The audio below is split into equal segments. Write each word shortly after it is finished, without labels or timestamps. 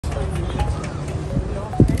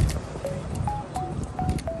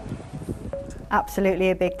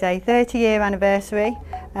Absolutely a big day, 30-year anniversary.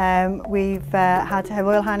 We've had Her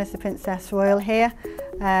Royal Highness the Princess Royal here.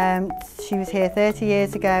 She was here 30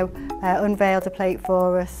 years ago, unveiled a plate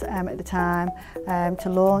for us at the time to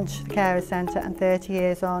launch the Carers Centre, and 30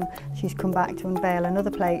 years on she's come back to unveil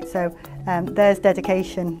another plate. So there's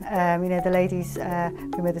dedication. You know, the lady's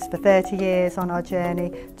been with us for 30 years on our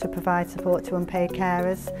journey to provide support to unpaid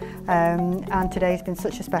carers, and today's been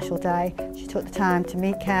such a special day. She took the time to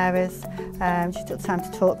meet carers, she took the time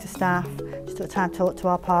to talk to staff, she took the time to talk to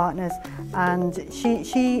our partners, and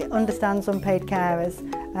she understands unpaid carers.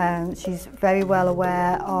 She's very well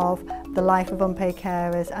aware of the life of unpaid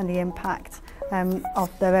carers and the impact of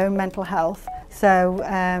their own mental health. So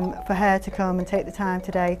for her to come and take the time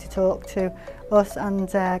today to talk to us and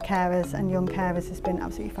carers and young carers has been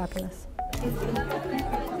absolutely fabulous.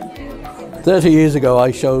 30 years ago I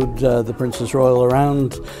showed the Princess Royal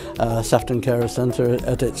around Sefton Carers Centre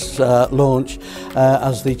at its launch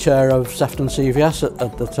as the chair of Sefton CVS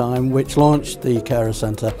at the time, which launched the Carers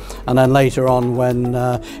Centre, and then later on, when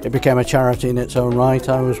it became a charity in its own right,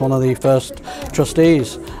 I was one of the first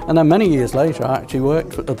trustees, and then many years later I actually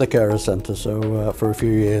worked at the Carers Centre for a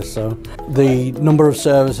few years. So the number of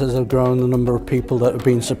services have grown, the number of people that have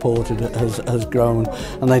been supported has grown,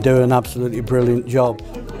 and they do an absolutely brilliant job.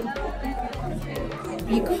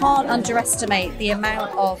 You can't underestimate the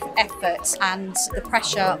amount of effort and the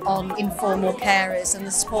pressure on informal carers and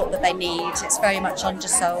the support that they need. It's very much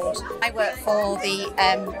undersold. I work for the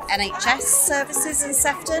NHS services in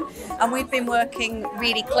Sefton, and we've been working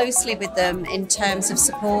really closely with them in terms of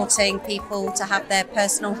supporting people to have their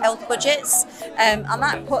personal health budgets, and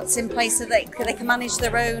that puts in place so that they can manage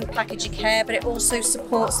their own package of care, but it also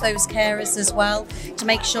supports those carers as well to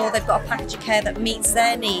make sure they've got a package of care that meets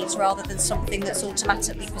their needs rather than something that's automatically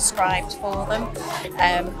prescribed for them,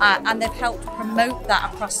 and they've helped promote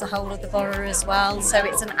that across the whole of the borough as well, so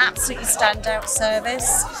it's an absolutely standout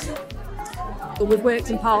service. We've worked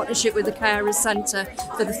in partnership with the Carers Centre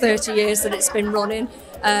for the 30 years that it's been running,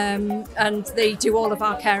 and they do all of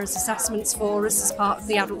our carers assessments for us as part of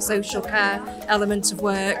the adult social care element of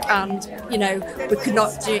work, and you know, we could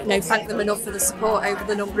not thank them enough for the support over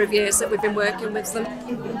the number of years that we've been working with them.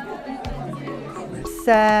 It's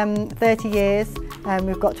 30 years.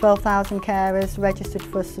 We've got 12,000 carers registered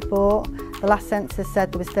for support. The last census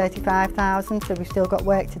said there was 35,000, so we've still got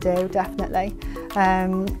work to do, definitely.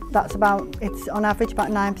 It's on average about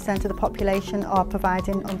 9% of the population are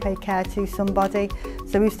providing unpaid care to somebody.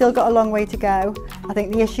 So we've still got a long way to go. I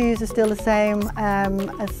think the issues are still the same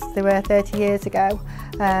as they were 30 years ago,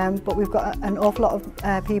 but we've got an awful lot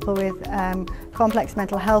of people with complex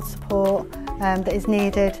mental health support that is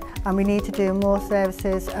needed, and we need to do more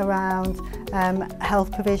services around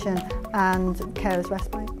health provision and carers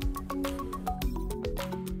respite.